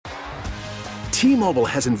T-Mobile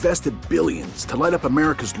has invested billions to light up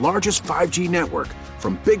America's largest 5G network,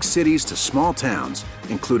 from big cities to small towns,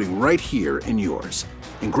 including right here in yours.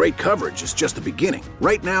 And great coverage is just the beginning.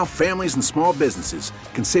 Right now, families and small businesses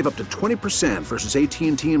can save up to 20% versus AT&T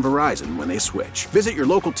and Verizon when they switch. Visit your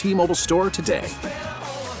local T-Mobile store today.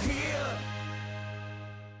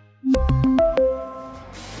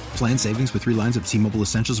 Plan savings with 3 lines of T-Mobile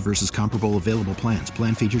Essentials versus comparable available plans.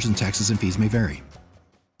 Plan features and taxes and fees may vary.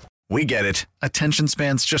 We get it. Attention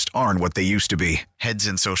spans just aren't what they used to be. Heads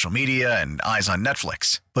in social media and eyes on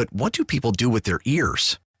Netflix. But what do people do with their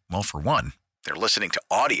ears? Well, for one, they're listening to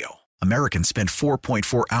audio. Americans spend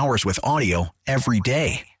 4.4 hours with audio every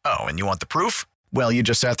day. Oh, and you want the proof? Well, you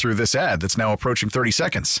just sat through this ad that's now approaching 30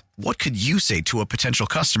 seconds. What could you say to a potential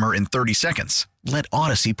customer in 30 seconds? Let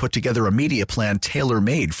Odyssey put together a media plan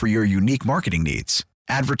tailor-made for your unique marketing needs.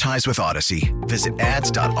 Advertise with Odyssey. Visit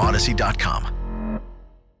ads.odyssey.com.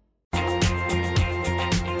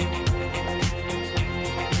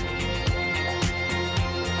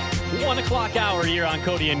 1 o'clock hour here on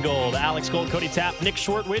Cody and Gold. Alex Gold, Cody Tapp, Nick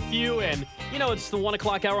Short with you. And, you know, it's the 1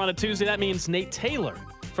 o'clock hour on a Tuesday. That means Nate Taylor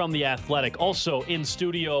from The Athletic also in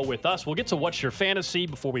studio with us. We'll get to What's Your Fantasy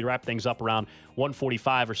before we wrap things up around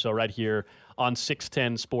 1:45 or so right here on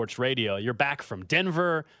 610 Sports Radio. You're back from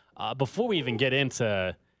Denver. Before we even get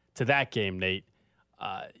into that game, Nate,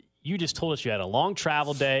 you just told us you had a long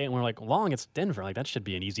travel day, and we're like, long? It's Denver. Like, that should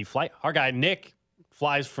be an easy flight. Our guy, Nick,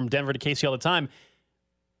 flies from Denver to KC all the time.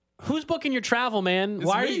 Who's booking your travel, man? It's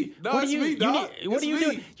Why me. are you? No, what it's are you? me, dog. What are you It's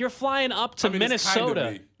me. doing? You're flying up to Minnesota. It's kind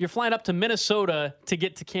of me. You're flying up to Minnesota to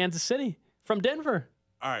get to Kansas City from Denver.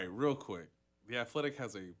 All right, real quick. The Athletic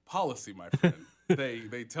has a policy, my friend.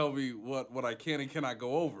 they tell me what I can and cannot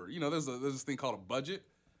go over. You know, there's this thing called a budget.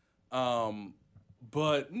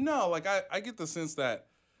 But no, like I get the sense that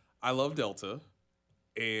I love Delta.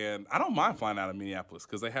 And I don't mind flying out of Minneapolis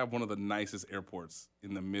because they have one of the nicest airports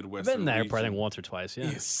in the Midwest. I've been there, I think, once or twice. Yeah,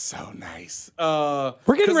 it's so nice.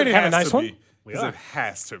 We're getting ready to have a nice one. Because it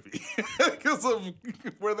has to be because of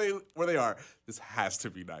where they are. This has to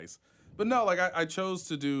be nice. But no, like I chose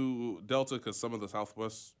to do Delta because some of the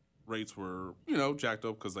Southwest rates were jacked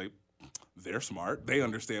up because they're smart. They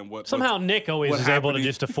understand what. Somehow Nick always is able to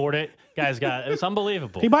just afford it. It's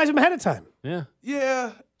unbelievable. He buys them ahead of time. Yeah.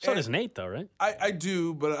 Yeah. So does Nate, though, right? I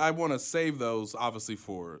do, but I want to save those, obviously,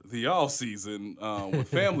 for the off season with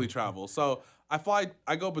family travel. So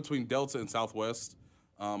I go between Delta and Southwest.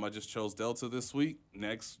 I just chose Delta this week.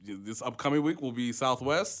 This upcoming week will be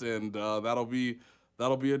Southwest, and that'll be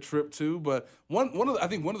a trip too. But I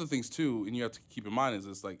think one of the things too, and you have to keep in mind, is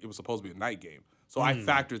it's like it was supposed to be a night game, so I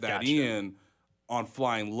factored that in on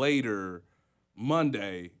flying later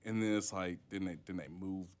Monday, and then it's like then they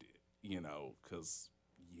moved it, because.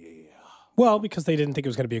 Yeah. Well, because they didn't think it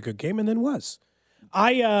was going to be a good game, and then was.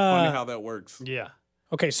 Funny how that works. Yeah.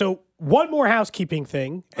 Okay, so one more housekeeping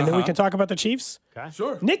thing, and then we can talk about the Chiefs. Okay.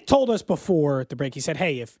 Sure. Nick told us before the break, he said,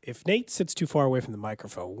 hey, if Nate sits too far away from the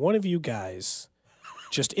microphone, one of you guys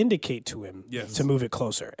just indicate to him to move it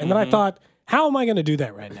closer. And then I thought, how am I going to do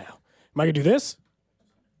that right now? Am I going to do this?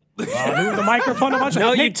 Move the microphone a bunch.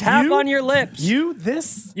 No, Nick, you tap on your lips. You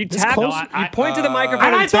tap. close? You point to the microphone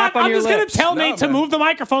And I and tap thought on I'm your just going lips. to tell Nate to move the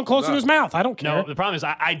microphone closer to his mouth. I don't care. No, the problem is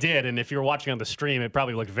I did, and if you were watching on the stream, it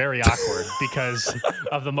probably looked very awkward because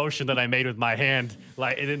of the motion that I made with my hand.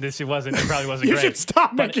 Like it probably wasn't You great. should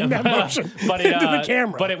stop making that motion into the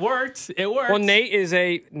camera. But it worked. It worked. Well, Nate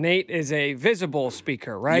is a visible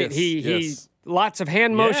speaker, right? Yes, He lots of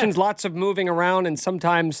hand motions, lots of moving around, and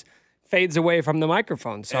sometimes fades away from the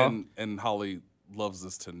microphone. So and Holly loves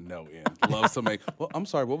this to no end. Loves to make. Well, I'm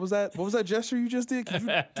sorry. What was that? What was that gesture you just did? Could you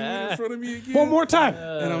do it in front of me again? One more time.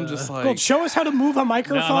 And I'm just like, Gold, show us how to move a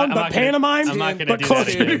microphone, but pantomime, but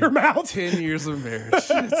closer to your mouth. 10 years of marriage.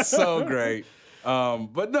 It's so great.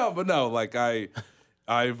 But no. Like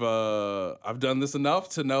I've done this enough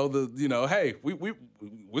to know that hey, we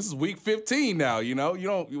this is week 15 now. We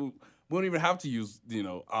don't even have to use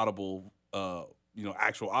audible.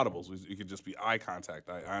 Actual audibles. It could just be eye contact.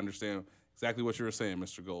 I understand exactly what you were saying,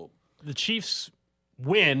 Mr. Gold. The Chiefs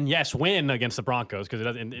win against the Broncos because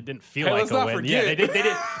it didn't feel like let's a not win. forget. Yeah,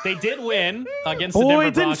 they did win against the Denver Boy,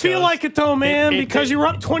 it didn't Broncos. feel like it though, man, because you were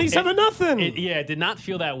up 27-0. It did not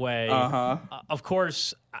feel that way. Of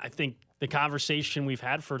course, I think the conversation we've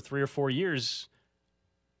had for 3 or 4 years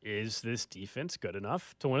is this defense good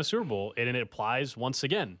enough to win a Super Bowl, and it applies once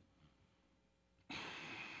again.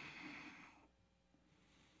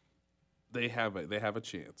 They have a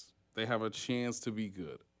chance. They have a chance to be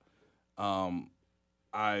good.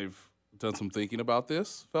 I've done some thinking about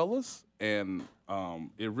this, fellas, and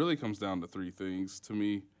it really comes down to 3 things to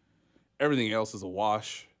me. everything else is a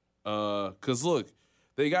wash. Because look,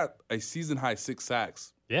 they got a season high 6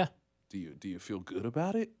 sacks. Yeah. Do you feel good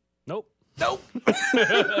about it? Nope.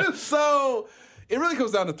 So it really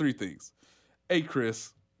comes down to 3 things. Hey,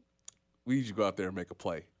 Chris, we need you to go out there and make a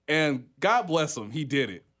play. And God bless him, he did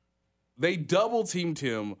it. They double teamed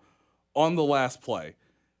him on the last play.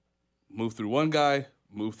 Move through one guy,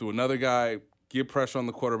 move through another guy, get pressure on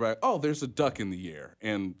the quarterback. Oh, there's a duck in the air.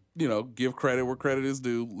 And, give credit where credit is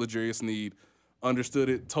due. L'Jarius Sneed understood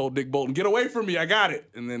it, told Nick Bolton, get away from me, I got it.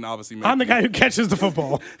 And then obviously I'm the guy who catches the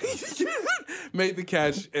football. Made the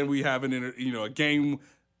catch, and we have a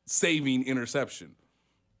game-saving interception.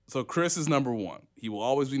 So Chris is number 1. He will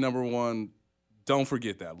always be number 1. Don't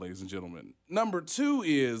forget that, ladies and gentlemen. Number 2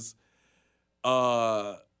 is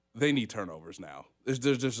they need turnovers now.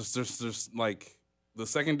 There's like the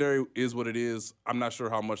secondary is what it is. I'm not sure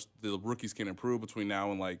how much the rookies can improve between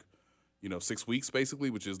now and 6 weeks basically,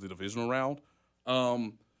 which is the divisional round.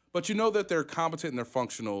 But that they're competent and they're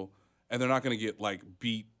functional, and they're not going to get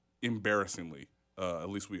beat embarrassingly. At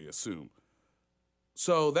least we assume.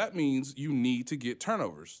 So that means you need to get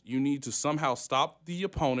turnovers. You need to somehow stop the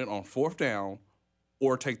opponent on 4th down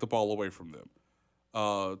or take the ball away from them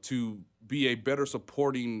to be a better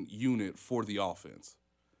supporting unit for the offense.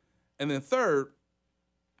 And then third,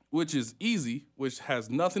 which is easy, which has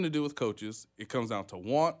nothing to do with coaches, it comes down to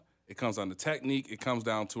want, it comes down to technique, it comes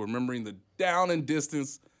down to remembering the down and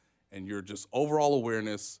distance and your just overall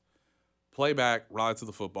awareness, play back, ride to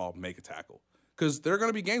the football, make a tackle. Because there are going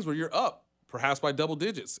to be games where you're up, perhaps by double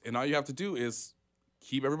digits, and all you have to do is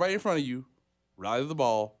keep everybody in front of you, ride to the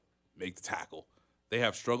ball, make the tackle. They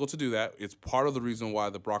have struggled to do that. It's part of the reason why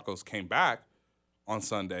the Broncos came back on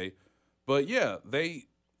Sunday. But, yeah, they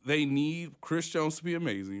need Chris Jones to be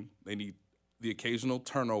amazing. They need the occasional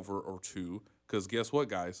turnover or two because guess what,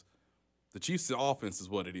 guys? The Chiefs' offense is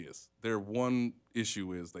what it is. Their one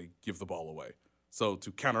issue is they give the ball away. So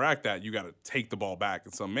to counteract that, you got to take the ball back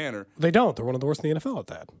in some manner. They don't. They're one of the worst in the NFL at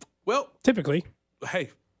that. Well, typically.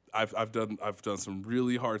 Hey, I've done some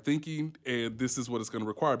really hard thinking, and this is what it's going to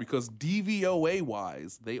require because DVOA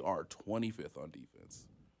wise, they are 25th on defense.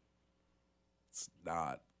 It's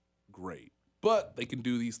not great, but they can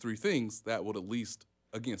do these 3 things that would at least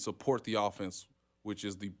again support the offense, which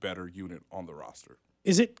is the better unit on the roster.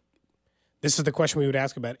 This is the question we would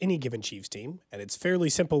ask about any given Chiefs team, and it's fairly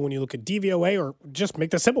simple when you look at DVOA, or just make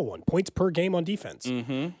the simple one, points per game on defense.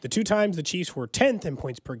 Mm-hmm. The 2 times the Chiefs were 10th in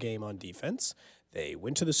points per game on defense, they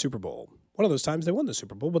went to the Super Bowl. One of those times they won the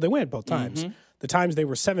Super Bowl, but they went both times. Mm-hmm. The times they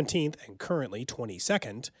were 17th and currently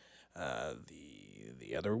 22nd,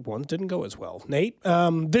 the other ones didn't go as well. Nate,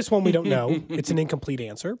 this one we don't know. It's an incomplete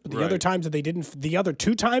answer. But the other times that they didn't, the other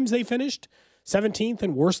 2 times they finished 17th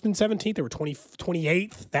and worse than 17th, they were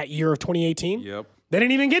 28th that year of 2018. Yep. They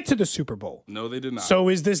didn't even get to the Super Bowl. No, they did not. So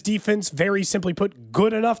is this defense, very simply put,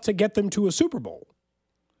 good enough to get them to a Super Bowl?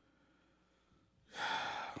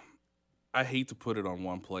 I hate to put it on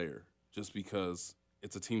one player just because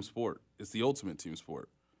it's a team sport. It's the ultimate team sport.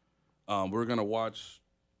 We're going to watch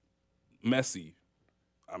Messi.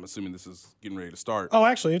 I'm assuming this is getting ready to start. Oh,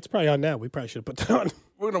 actually, it's probably on now. We probably should have put that on.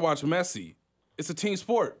 We're going to watch Messi. It's a team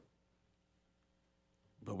sport.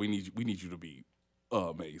 But we need you to be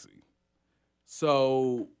amazing.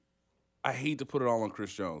 So I hate to put it all on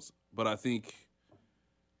Chris Jones, but I think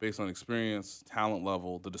based on experience, talent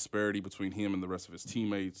level, the disparity between him and the rest of his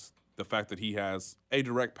teammates, the fact that he has a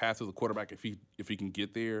direct path to the quarterback if he can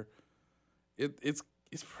get there, it's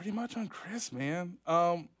pretty much on Chris, man.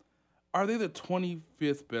 Are they the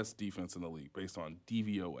 25th best defense in the league based on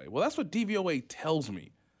DVOA? Well, that's what DVOA tells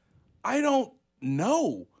me. I don't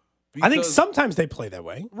know. I think sometimes they play that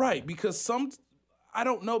way. Right, because I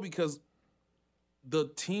don't know because the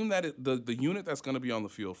team the unit that's going to be on the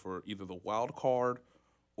field for either the wild card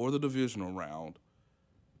or the divisional round,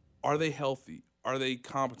 are they healthy? Are they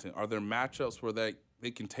competent? Are there matchups where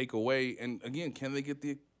they can take away? And again, can they get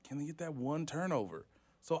that one turnover?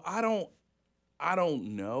 So I don't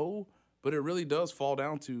know, but it really does fall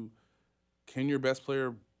down to, can your best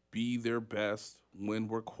player be their best when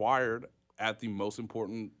required at the most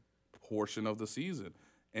important portion of the season?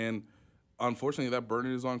 And unfortunately, that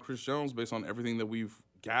burden is on Chris Jones based on everything that we've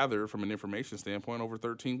gathered from an information standpoint over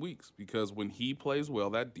 13 weeks. Because when he plays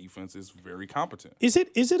well, that defense is very competent. Is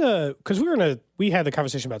it because we had the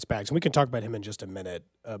conversation about Spags, and we can talk about him in just a minute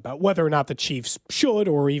about whether or not the Chiefs should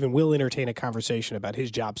or even will entertain a conversation about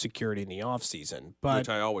his job security in the offseason. Which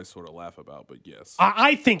I always sort of laugh about, but yes.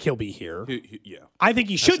 I think he'll be here. Yeah. I think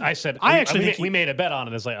he should. We made a bet on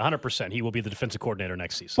it. It's like 100%. He will be the defensive coordinator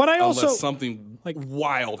next season. But I also unless something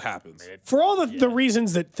wild happens. For all the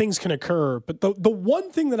reasons that things can occur, but the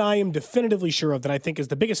one thing that I am definitively sure of that I think is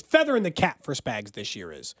the biggest feather in the cap for Spags this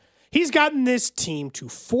year is he's gotten this team to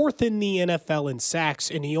 4th in the NFL in sacks,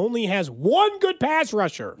 and he only has one good pass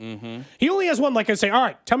rusher. Mm-hmm. He only has one. Like I say, all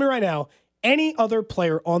right, tell me right now, any other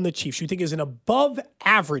player on the Chiefs you think is an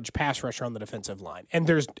above-average pass rusher on the defensive line? And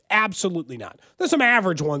there's absolutely not. There's some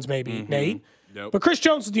average ones maybe, Nate. Yep. But Chris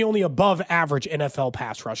Jones is the only above-average NFL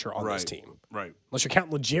pass rusher on this team. Right. Unless you're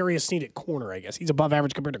counting L'Jarius Sneed at corner, I guess. He's above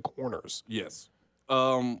average compared to corners. Yes.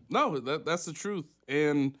 No, that's the truth.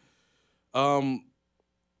 And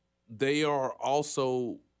they are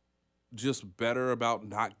also just better about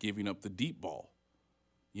not giving up the deep ball,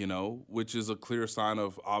 which is a clear sign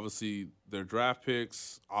of obviously their draft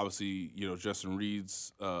picks, obviously, Justin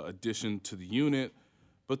Reed's addition to the unit.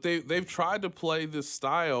 But they've tried to play this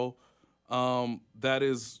style that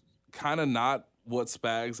is kind of not what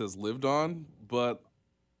Spags has lived on, but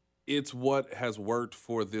it's what has worked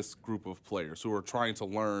for this group of players who are trying to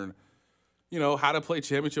learn, how to play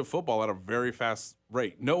championship football at a very fast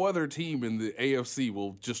rate. No other team in the AFC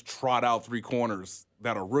will just trot out 3 corners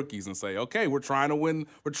that are rookies and say, okay, we're trying to win.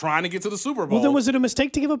 We're trying to get to the Super Bowl. Well, then was it a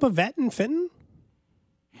mistake to give up a vet in Fenton?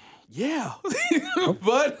 Yeah,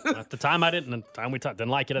 but at the time I didn't. At the time we didn't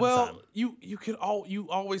like it at the time. You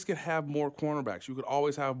always could have more cornerbacks. You could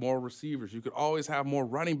always have more receivers. You could always have more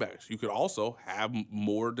running backs. You could also have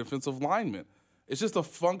more defensive linemen. It's just a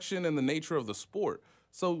function and the nature of the sport.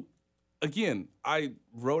 So, again, I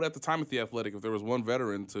wrote at the time at The Athletic, if there was one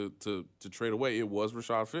veteran to trade away, it was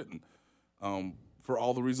Rashad Fenton, for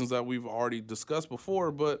all the reasons that we've already discussed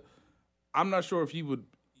before. But I'm not sure if he would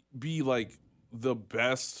be like the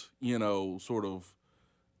best, sort of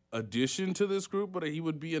addition to this group, but he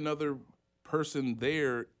would be another person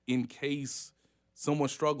there in case someone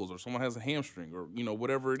struggles or someone has a hamstring or,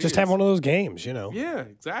 whatever it is. Just have one of those games, Yeah,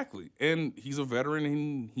 exactly. And he's a veteran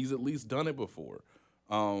and he's at least done it before.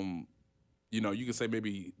 You can say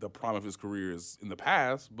maybe the prime of his career is in the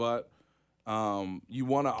past, but you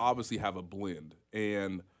want to obviously have a blend.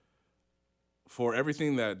 And for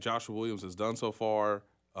everything that Joshua Williams has done so far,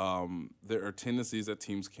 there are tendencies that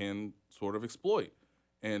teams can sort of exploit.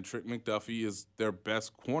 And Trent McDuffie is their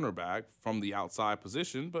best cornerback from the outside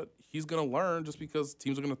position, but he's going to learn just because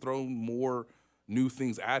teams are going to throw more new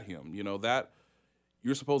things at him. That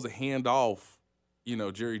you're supposed to hand off,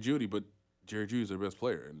 Jerry Jeudy, but Jerry Jeudy's their best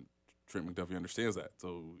player, and Trent McDuffie understands that.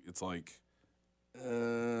 So it's like,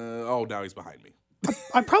 now he's behind me.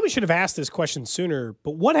 I probably should have asked this question sooner,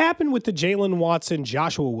 but what happened with the Jalen Watson,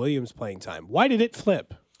 Joshua Williams playing time? Why did it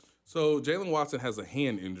flip? So Jalen Watson has a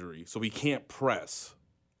hand injury, so he can't press,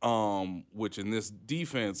 which in this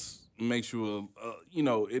defense makes you,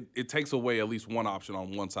 it takes away at least one option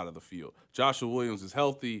on one side of the field. Joshua Williams is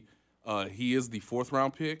healthy. He is the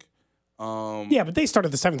 4th-round pick. Yeah, but they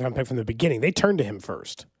started the 7th-round pick from the beginning. They turned to him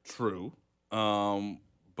first. True.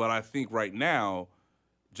 But I think right now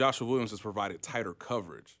Joshua Williams has provided tighter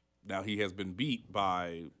coverage. Now he has been beat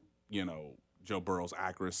by, Joe Burrow's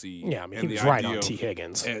accuracy. Yeah, he was right on T.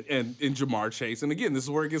 Higgins. And Jamar Chase. And again, this is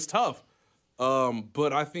where it gets tough.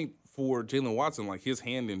 But I think for Jalen Watson, like his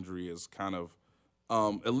hand injury is kind of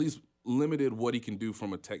at least limited what he can do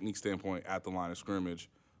from a technique standpoint at the line of scrimmage.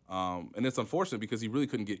 And it's unfortunate because he really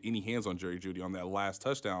couldn't get any hands on Jerry Jeudy on that last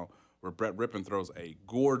touchdown where Brett Rippon throws a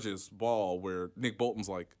gorgeous ball where Nick Bolton's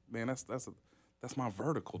like, man, that's my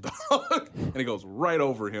vertical, dog. And it goes right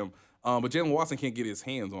over him. But Jalen Watson can't get his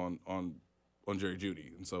hands on Jerry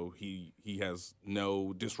Jeudy. And so he has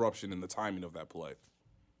no disruption in the timing of that play.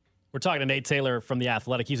 We're talking to Nate Taylor from The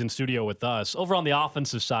Athletic. He's in studio with us. Over on the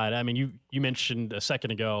offensive side, I mean, you mentioned a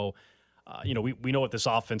second ago, we know what this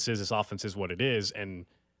offense is. This offense is what it is. And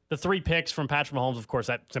the 3 picks from Patrick Mahomes, of course,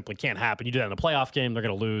 that simply can't happen. You do that in a playoff game, they're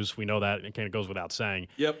going to lose. We know that. It kind of goes without saying.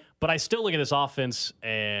 Yep. But I still look at this offense,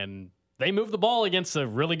 and they moved the ball against a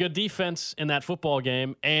really good defense in that football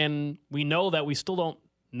game. And we know that we still don't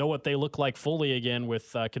know what they look like fully again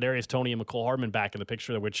with Kadarius Toney and McCole Hardman back in the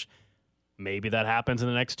picture, which maybe that happens in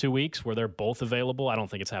the next 2 weeks where they're both available. I don't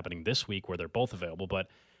think it's happening this week where they're both available, but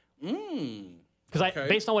because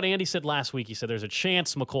based on what Andy said last week, he said there's a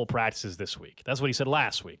chance McCole practices this week. That's what he said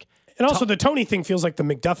last week. And also the Toney thing feels like the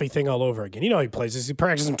McDuffie thing all over again. He plays this. He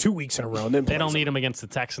practices him 2 weeks in a row. And then they don't need him against the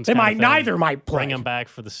Texans. They might neither might play. Bring him back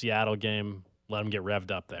for the Seattle game. Let him get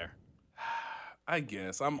revved up there. I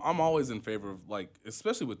guess I'm always in favor of, like,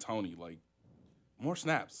 especially with Toney, like, more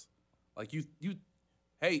snaps. Like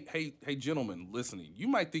hey gentlemen listening, you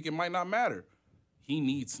might think it might not matter. He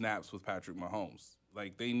needs snaps with Patrick Mahomes.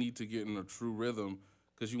 Like, they need to get in a true rhythm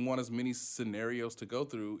because you want as many scenarios to go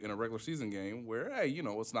through in a regular season game where, hey,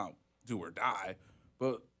 it's not do or die,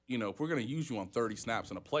 but if we're going to use you on 30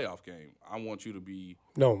 snaps in a playoff game, I want you to be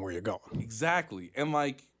knowing where you're going. Exactly. And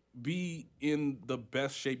be in the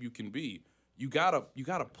best shape you can be. You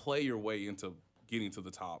gotta play your way into getting to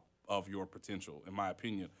the top of your potential, in my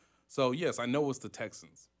opinion. So yes, I know it's the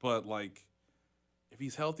Texans, but if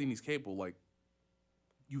he's healthy and he's capable,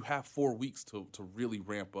 you have 4 weeks to really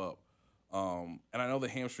ramp up. And I know the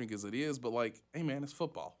hamstring as it is, but hey man, it's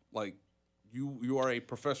football. You are a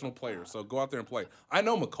professional player, so go out there and play. I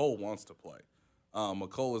know McCole wants to play.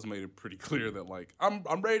 McCole has made it pretty clear that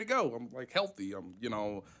I'm ready to go. I'm healthy.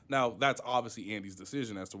 Now that's obviously Andy's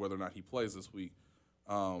decision as to whether or not he plays this week.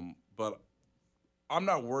 But I'm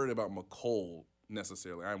not worried about McCole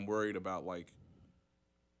necessarily. I'm worried about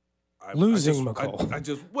losing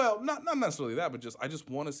McCole. Not necessarily that, but I just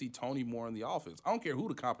want to see Tony more in the offense. I don't care who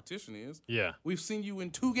the competition is. Yeah, we've seen you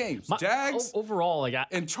in 2 games, Jags overall,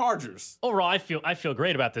 and Chargers. Overall, I feel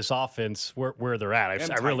great about this offense where they're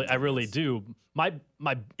at. I really do. My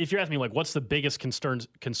if you're asking me what's the biggest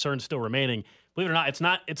concern still remaining, believe it or not,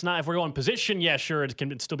 it's not if we're going position. Yeah, sure, it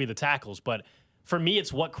can still be the tackles, but for me,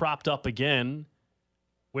 it's what cropped up again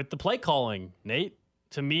with the play calling, Nate.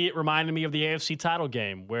 To me, it reminded me of the AFC title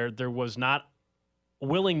game where there was not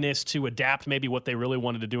willingness to adapt maybe what they really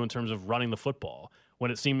wanted to do in terms of running the football.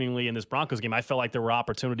 When it seemingly in this Broncos game, I felt like there were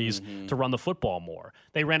opportunities to run the football more.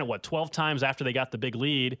 They ran it, 12 times after they got the big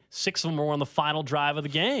lead. 6 of them were on the final drive of the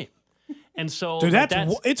game. And so dude,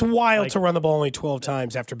 it's wild to run the ball only 12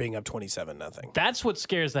 times after being up 27-0. That's what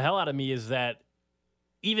scares the hell out of me is that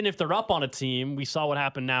even if they're up on a team, we saw what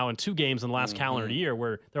happened now in 2 games in the last calendar year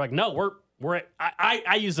where they're no,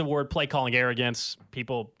 I use the word play calling arrogance.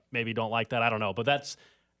 People maybe don't like that. I don't know. But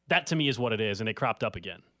that to me is what it is, and it cropped up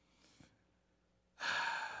again.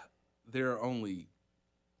 There are only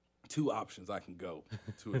 2 options I can go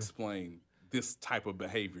to explain this type of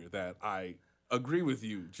behavior that I agree with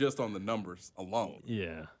you just on the numbers alone.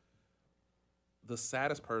 Yeah. The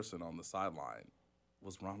saddest person on the sideline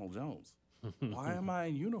was Ronald Jones. Why am I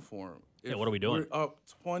in uniform? What are we doing? We're up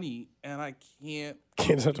 20 and I can't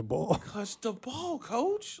touch the ball. Touch the ball,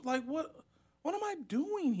 coach. What am I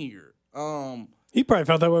doing here? He probably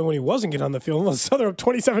felt that way when he wasn't getting on the field. Unless they're up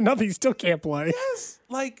 27-0, he still can't play. Yes.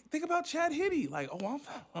 Think about Chad Hiddy.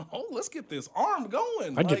 Let's get this arm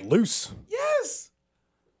going. I'd get loose. Yes.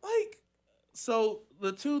 So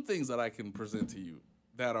the 2 things that I can present to you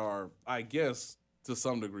that are, I guess, to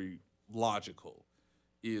some degree logical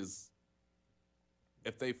is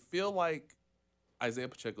if they feel like Isaiah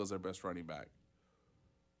Pacheco is their best running back,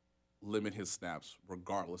 limit his snaps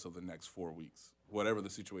regardless of the next 4 weeks, whatever the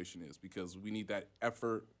situation is, because we need that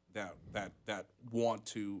effort, that want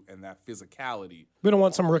to, and that physicality. We don't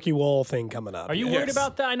want some rookie wall thing coming up. Are you worried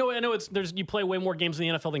about that? I know you play way more games in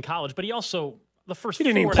the NFL than college, but he also the first he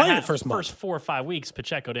didn't even play the first 4 or 5 weeks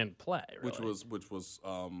Pacheco didn't play, really. which was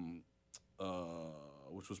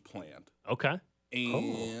planned. Okay.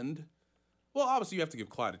 And well, obviously you have to give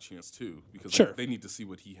Clyde a chance too, because they need to see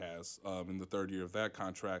what he has in the 3rd year of that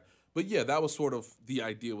contract. But yeah, that was sort of the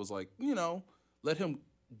idea, was let him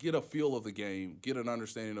get a feel of the game, get an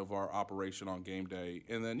understanding of our operation on game day,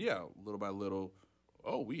 and then little by little,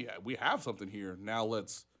 we have something here. Now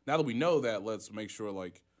that we know that, let's make sure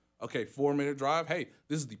 4-minute drive. Hey,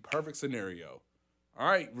 this is the perfect scenario. All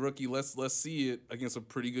right, rookie, let's see it against a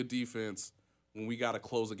pretty good defense when we got to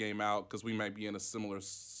close a game out, because we might be in a similar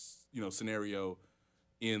scenario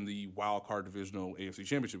in the wild card divisional AFC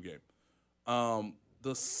Championship game.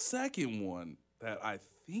 The second one that I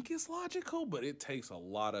think is logical, but it takes a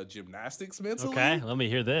lot of gymnastics mentally. Okay, let me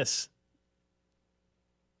hear this.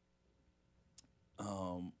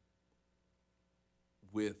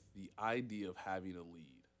 With the idea of having a lead,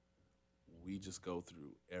 we just go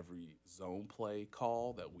through every zone play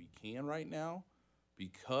call that we can right now,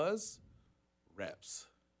 because reps.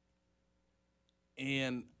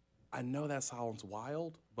 And I know that sounds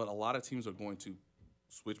wild, but a lot of teams are going to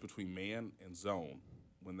switch between man and zone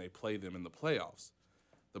when they play them in the playoffs.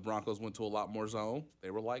 The Broncos went to a lot more zone. They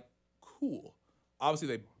were cool. Obviously,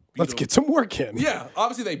 they Let's get some work in. Yeah,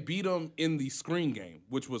 obviously they beat them in the screen game,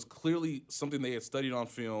 which was clearly something they had studied on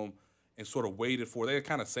film and sort of waited for. They had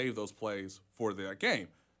kind of saved those plays for that game.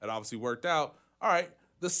 It obviously worked out. All right,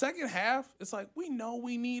 the second half, it's we know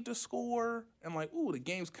we need to score. And the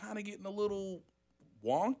game's kind of getting a little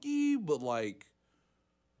wonky, but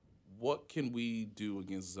what can we do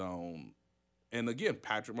against zone? And again,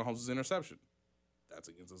 Patrick Mahomes' interception, that's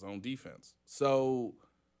against his own defense. So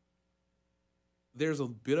there's a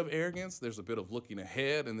bit of arrogance, there's a bit of looking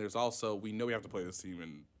ahead, and there's also, we know we have to play this team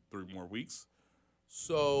in 3 more weeks.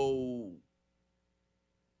 So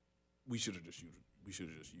we should have just used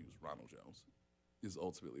Ronald Jones. is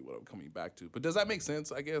ultimately what I'm coming back to. But does that make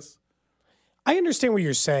sense, I guess? I understand what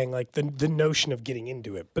you're saying, like the notion of getting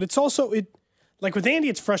into it. But it's also, like with Andy,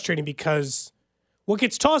 it's frustrating because what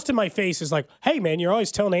gets tossed in my face is like, hey, man, you're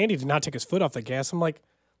always telling Andy to not take his foot off the gas. I'm like,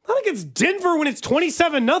 not against Denver when it's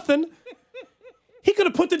 27-0. He could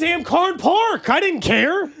have put the damn car in park. I didn't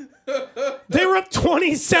care. They were up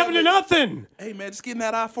 27-0. Hey, man, just getting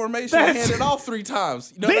that I formation and hand it off 3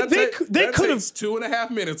 times. You know, they could have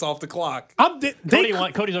 2.5 minutes off the clock.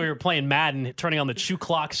 Cody's over here playing Madden, turning on the chew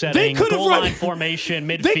clock setting, goal line formation,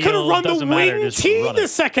 midfield. They could have run the wing T the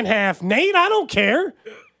second half, Nate. I don't care.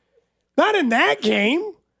 Not in that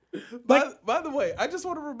game. Like, by the way, I just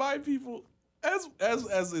want to remind people, as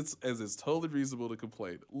it's totally reasonable to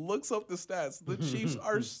complain, looks up the stats. The Chiefs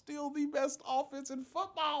are still the best offense in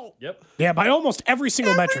football. Yep. Yeah, by almost every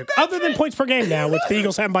single metric, other than points per game now, which the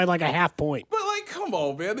Eagles have by like a half point. But like, come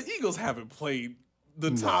on, man, the Eagles haven't played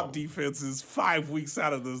the top defenses 5 weeks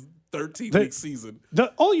out of the 13-week season.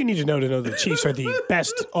 All you need to know the Chiefs are the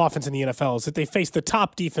best offense in the NFL is that they face the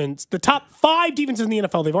top defense, the top 5 defenses in the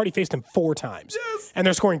NFL. They've already faced them 4 times. Yes. And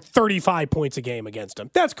they're scoring 35 points a game against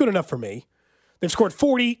them. That's good enough for me. They've scored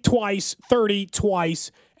 40 twice, 30 twice,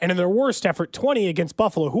 and in their worst effort, 20 against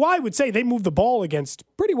Buffalo, who I would say they moved the ball against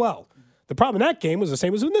pretty well. The problem in that game was the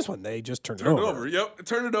same as in this one. They just turned it over. Yep,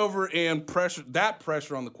 turned it over, and that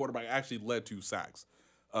pressure on the quarterback actually led to sacks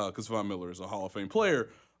because Von Miller is a Hall of Fame player.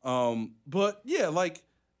 But yeah, like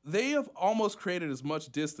they have almost created as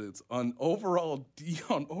much distance on overall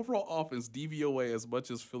offense DVOA as much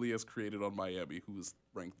as Philly has created on Miami, who is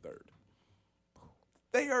ranked 3rd.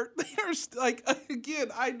 They are like, again,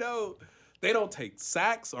 I know they don't take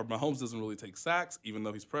sacks, or Mahomes doesn't really take sacks, even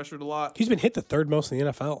though he's pressured a lot. He's been hit the 3rd most in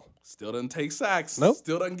the NFL. Still doesn't take sacks. Nope.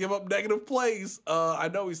 Still doesn't give up negative plays. I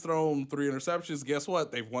know he's thrown 3 interceptions. Guess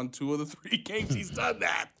what? They've won 2 of the 3 games he's done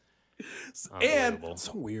that. And it's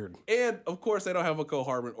so weird. And, of course, they don't have a Mecole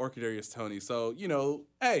Hardman or Kadarius Toney. So,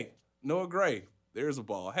 hey, Noah Gray, there's a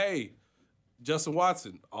ball. Hey, Justin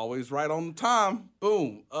Watson, always right on time.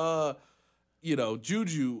 Boom.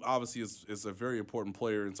 Juju obviously is a very important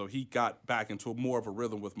player, and so he got back into more of a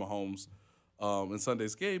rhythm with Mahomes in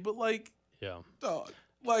Sunday's game. But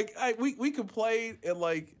we complain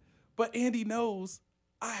but Andy knows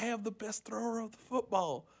I have the best thrower of the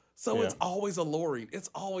football, so it's always alluring.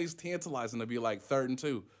 It's always tantalizing to be like 3rd and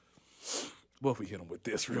 2. What if we hit him with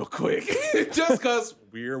this real quick? Just because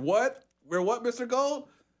we're what? We're what, Mr. Gold?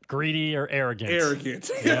 Greedy or arrogant?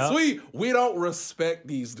 Arrogant. Yes, we don't respect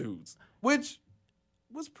these dudes. Which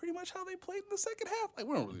was pretty much how they played in the second half. Like,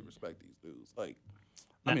 we don't really respect these dudes. Like,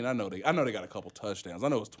 I know they got a couple touchdowns. I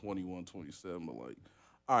know it's 21-27, but like,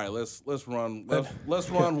 all right, let's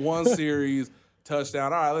run one series,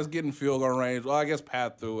 touchdown. All right, let's get in field goal range. Well, I guess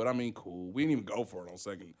Pat threw it. I mean, cool. We didn't even go for it on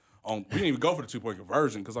second. We didn't even go for the 2-point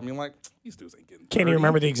conversion because, these dudes ain't getting 30. Can't you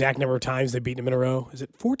remember the exact number of times they beat him in a row? Is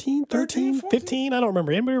it 14, 13, 15? I don't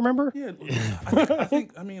remember. Anybody remember? Yeah,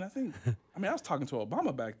 I was talking to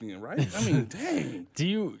Obama back then, right? Dang. Do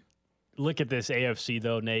you look at this AFC,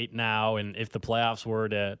 though, Nate, now, and if the playoffs were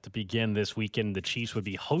to begin this weekend, the Chiefs would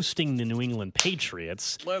be hosting the New England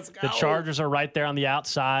Patriots. Let's go. The Chargers are right there on the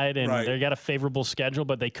outside, and they got a favorable schedule,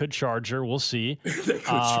 but they could charge her. We'll see. They could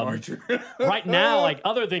charge her. Right now,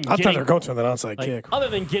 other than I thought they were going to an onside kick. Other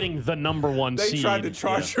than getting the number 1 seed. They tried to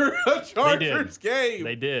charge her a Chargers game.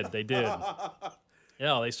 They did.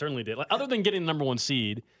 Yeah, they certainly did. Other than getting the number 1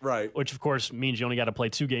 seed, right, which of course means you only got to play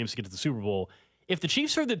 2 games to get to the Super Bowl. If the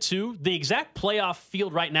Chiefs are the 2, the exact playoff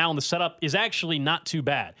field right now in the setup is actually not too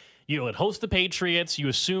bad. You would host the Patriots. You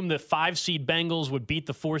assume the 5-seed Bengals would beat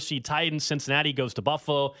the 4-seed Titans. Cincinnati goes to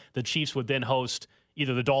Buffalo. The Chiefs would then host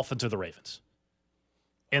either the Dolphins or the Ravens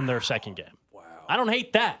in their second game. Wow. I don't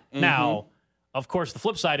hate that. Mm-hmm. Now, of course, the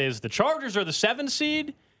flip side is the Chargers are the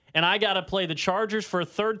 7-seed, and I got to play the Chargers for a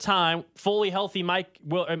 3rd time, fully healthy Mike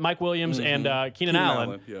Williams and Keenan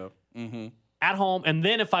Allen at home. And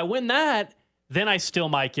then if I win that, then I still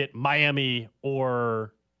might get Miami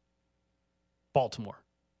or Baltimore,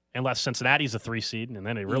 unless Cincinnati's a 3-seed, and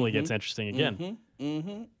then it really gets interesting again.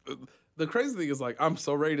 The crazy thing is, I'm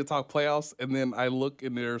so ready to talk playoffs, and then I look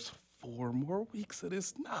and there's 4 more weeks of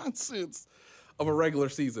this nonsense of a regular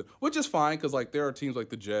season, which is fine because, there are teams like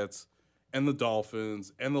the Jets and the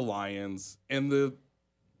Dolphins and the Lions and the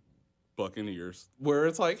Buccaneers where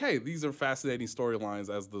it's like, hey, these are fascinating storylines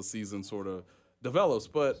as the season sort of develops,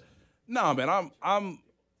 but no, man,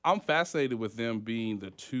 I'm fascinated with them being the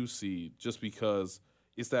 2 seed just because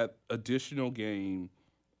it's that additional game,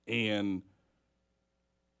 and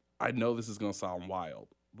I know this is going to sound wild,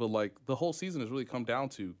 but the whole season has really come down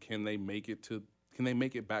to can they can they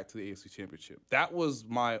make it back to the AFC Championship? That was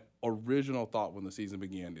my original thought when the season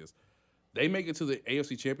began is they make it to the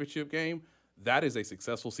AFC Championship game. That is a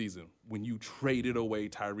successful season when you traded away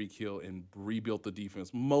Tyreek Hill and rebuilt the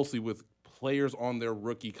defense, mostly with players on their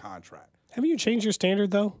rookie contract. Haven't you changed your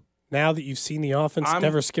standard, though? Now that you've seen the offense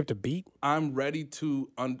never skipped a beat? I'm ready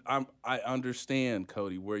to I understand,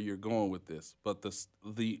 Cody, where you're going with this. But the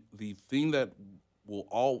thing that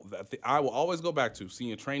I will always go back to,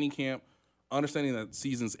 seeing training camp, understanding that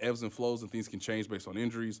seasons ebbs and flows and things can change based on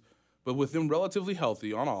injuries. But with them relatively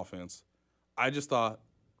healthy on offense, I just thought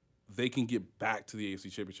they can get back to the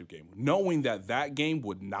AFC Championship game, knowing that game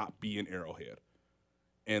would not be in Arrowhead.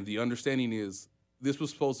 And the understanding is this was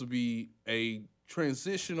supposed to be a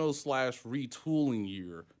transitional / retooling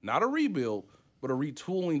year, not a rebuild, but a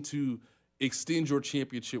retooling to extend your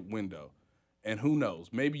championship window. And who knows,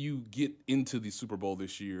 maybe you get into the Super Bowl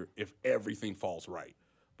this year if everything falls right.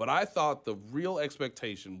 But I thought the real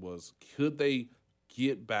expectation was, could they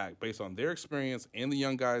get back, based on their experience and the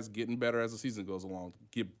young guys getting better as the season goes along,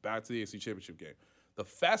 get back to the AFC Championship game. The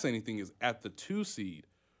fascinating thing is at the 2 seed,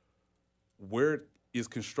 where it is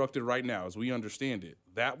constructed right now, as we understand it,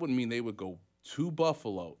 that would mean they would go to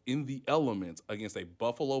Buffalo in the elements against a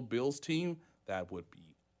Buffalo Bills team that would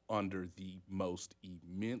be under the most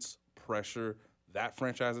immense pressure that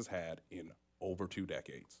franchise has had in over 2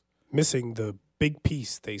 decades. Missing the big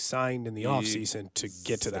piece they signed in the offseason to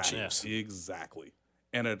get to the Chiefs. Exactly.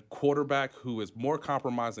 And a quarterback who is more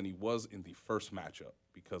compromised than he was in the first matchup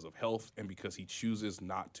because of health and because he chooses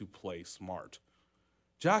not to play smart.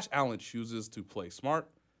 Josh Allen chooses to play smart,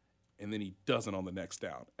 and then he doesn't on the next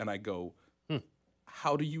down. And I go,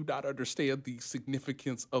 how do you not understand the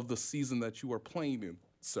significance of the season that you are playing in,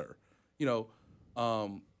 sir?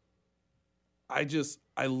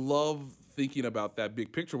 I love thinking about that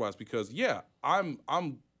big picture-wise because, yeah, I'm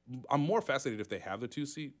more fascinated if they have the 2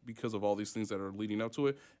 seed because of all these things that are leading up to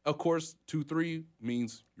it. Of course, 2-3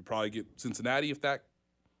 means you probably get Cincinnati if that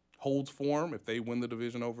holds form, if they win the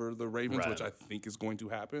division over the Ravens, which I think is going to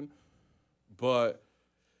happen. But,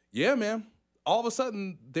 yeah, man, all of a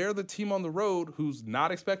sudden they're the team on the road who's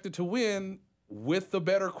not expected to win with the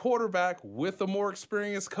better quarterback, with the more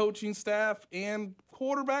experienced coaching staff and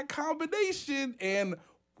quarterback combination. And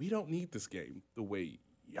we don't need this game the way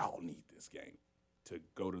y'all need this game to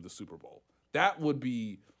go to the Super Bowl. That would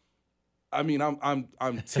be, I'm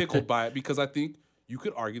tickled by it because I think you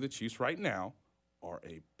could argue the Chiefs right now are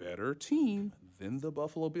a better team than the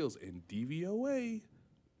Buffalo Bills. And DVOA,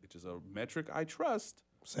 which is a metric I trust,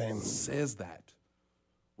 says that,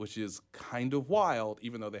 which is kind of wild,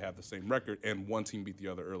 even though they have the same record and one team beat the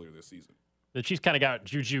other earlier this season. The Chiefs kind of got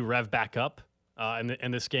Juju rev back up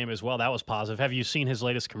in this game as well. That was positive. Have you seen his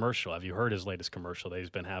latest commercial? Have you heard his latest commercial that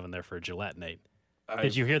he's been having there for Gillette, Nate?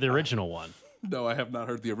 Did you hear the original one? No, I have not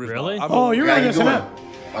heard the original. Really? You're going to get some out.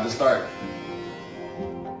 About to start.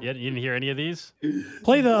 You didn't hear any of these?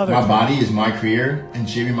 Play the other. My body is my career, and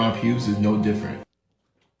shaving my pubes is no different.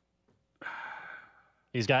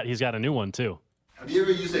 He's got a new one too. Have you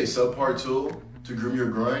ever used a subpar tool to groom your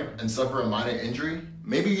groin and suffer a minor injury?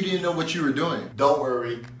 Maybe you didn't know what you were doing. Don't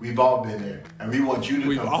worry, we've all been there, and we want you to.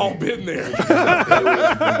 We've all been there.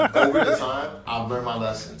 Over the time, I've learned my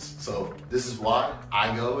lessons. So this is why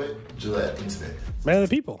I go with Gillette Intimate. Man of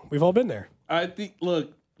the people, we've all been there. I think.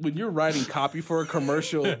 Look, when you're writing copy for a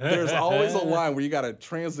commercial, there's always a line where you got to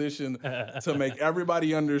transition to make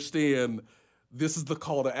everybody understand this is the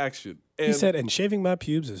call to action. And he said, and shaving my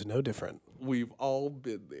pubes is no different. We've all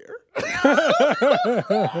been there.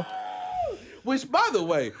 Which, by the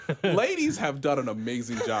way, ladies have done an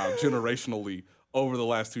amazing job generationally over the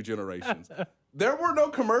last 2 generations. There were no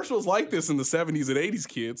commercials like this in the 70s and 80s,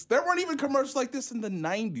 kids. There weren't even commercials like this in the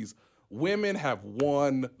 90s. Women have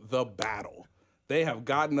won the battle. They have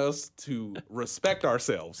gotten us to respect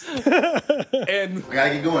ourselves. And I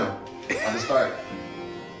gotta get going. On the start.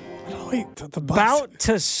 Wait, the About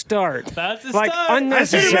to start. About to like start. I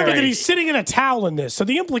unnecessary. still remember that he's sitting in a towel in this, so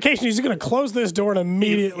the implication is he's going to close this door and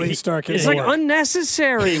immediately start It's getting like work.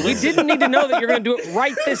 unnecessary. We didn't need to know that you're going to do it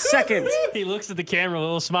right this second. He looks at the camera, a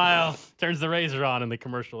little smile, turns the razor on, and the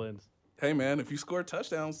commercial ends. hey, man, if you score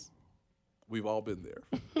touchdowns, we've all been there.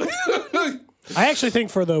 I actually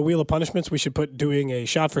think for the Wheel of Punishments, we should put doing a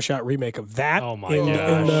shot-for-shot remake of that Oh, my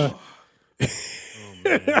gosh.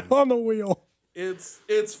 on the wheel. It's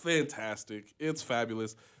fantastic. It's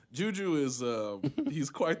fabulous. Juju is he's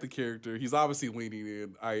quite the character. He's obviously leaning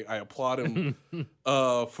in. I applaud him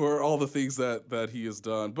for all the things that he has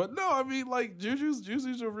done. But no, I mean, like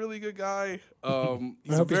Juju's a really good guy.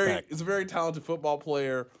 He's a very talented football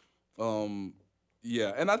player.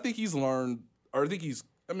 Yeah, and I think he's learned, or I think he's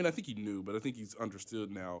I mean, I think he knew, but I think he's understood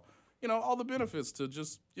now, all the benefits to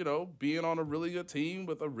just, being on a really good team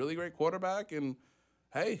with a really great quarterback. And,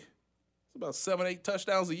 hey, it's about 7-8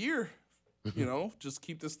 touchdowns a year, just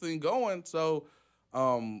keep this thing going. So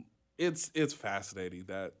it's fascinating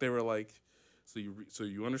that they were like, so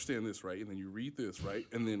you understand this, right? And then you read this, right?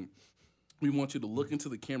 And then we want you to look into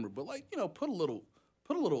the camera, but put a little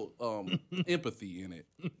empathy in it,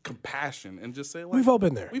 compassion, and just say, we've all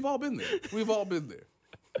been there. We've all been there. We've all been there.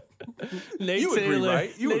 Nate you Taylor, agree,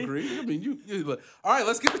 right? You agree. I mean, you like, all right,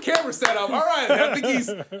 let's get the camera set up. All right. I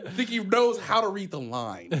think he knows how to read the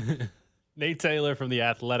line. Nate Taylor from The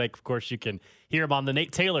Athletic. Of course, you can hear him on the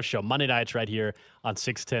Nate Taylor Show Monday nights right here on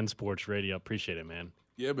 610 Sports Radio. Appreciate it, man.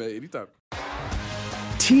 Yeah, man. Anytime.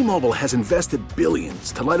 T-Mobile has invested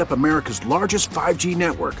billions to light up America's largest 5G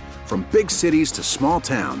network, from big cities to small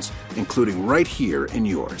towns, including right here in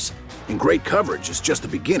yours. And great coverage is just the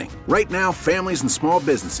beginning. Right now, families and small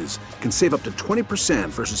businesses can save up to 20%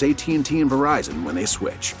 versus AT&T and Verizon when they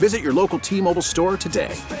switch. Visit your local T-Mobile store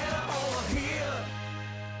today.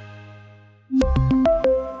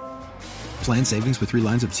 Plan savings with 3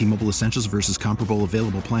 lines of T-Mobile Essentials versus comparable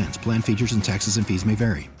available plans. Plan features and taxes and fees may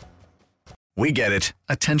vary. We get it.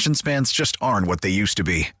 Attention spans just aren't what they used to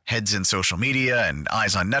be. Heads in social media and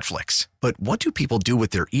eyes on Netflix. But what do people do with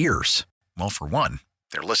their ears? Well, for one,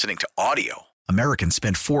 they're listening to audio. Americans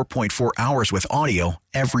spend 4.4 hours with audio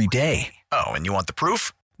every day. Oh, and you want the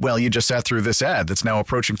proof? Well, you just sat through this ad that's now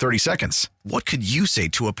approaching 30 seconds. What could you say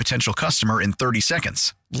to a potential customer in 30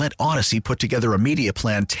 seconds? Let Odyssey put together a media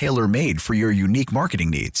plan tailor-made for your unique marketing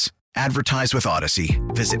needs. Advertise with Odyssey.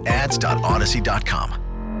 Visit ads.odyssey.com.